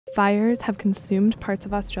Fires have consumed parts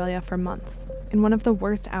of Australia for months, in one of the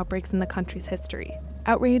worst outbreaks in the country's history.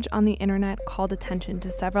 Outrage on the internet called attention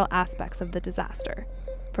to several aspects of the disaster,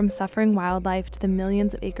 from suffering wildlife to the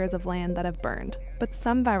millions of acres of land that have burned. But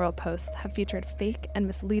some viral posts have featured fake and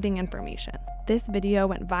misleading information. This video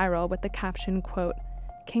went viral with the caption, quote,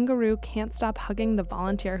 "Kangaroo can't stop hugging the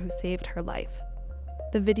volunteer who saved her life."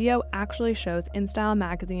 The video actually shows InStyle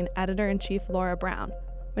magazine editor-in-chief Laura Brown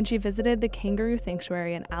when she visited the kangaroo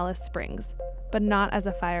sanctuary in Alice Springs, but not as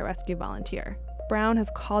a fire rescue volunteer. Brown has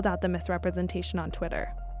called out the misrepresentation on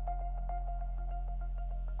Twitter.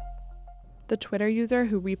 The Twitter user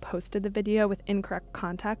who reposted the video with incorrect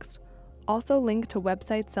context also linked to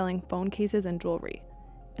websites selling phone cases and jewelry,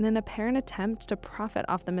 in an apparent attempt to profit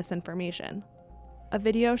off the misinformation. A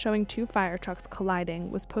video showing two fire trucks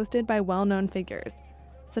colliding was posted by well-known figures,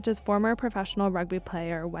 such as former professional rugby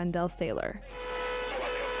player Wendell Saylor.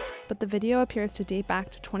 But the video appears to date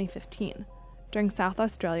back to 2015, during South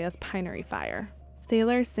Australia's Pinery Fire.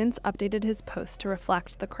 Saylor since updated his post to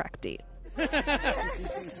reflect the correct date.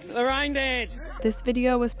 The rain dance! This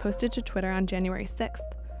video was posted to Twitter on January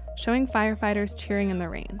 6th, showing firefighters cheering in the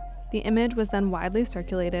rain. The image was then widely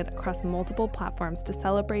circulated across multiple platforms to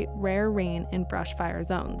celebrate rare rain in brush fire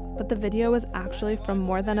zones. But the video was actually from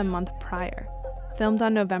more than a month prior, filmed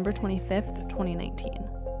on November 25th, 2019.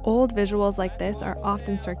 Old visuals like this are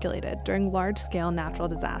often circulated during large-scale natural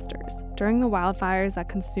disasters. During the wildfires that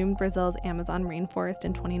consumed Brazil's Amazon rainforest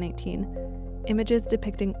in 2019, images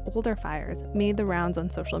depicting older fires made the rounds on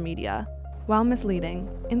social media. While misleading,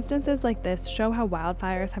 instances like this show how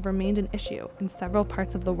wildfires have remained an issue in several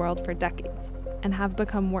parts of the world for decades and have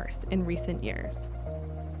become worse in recent years.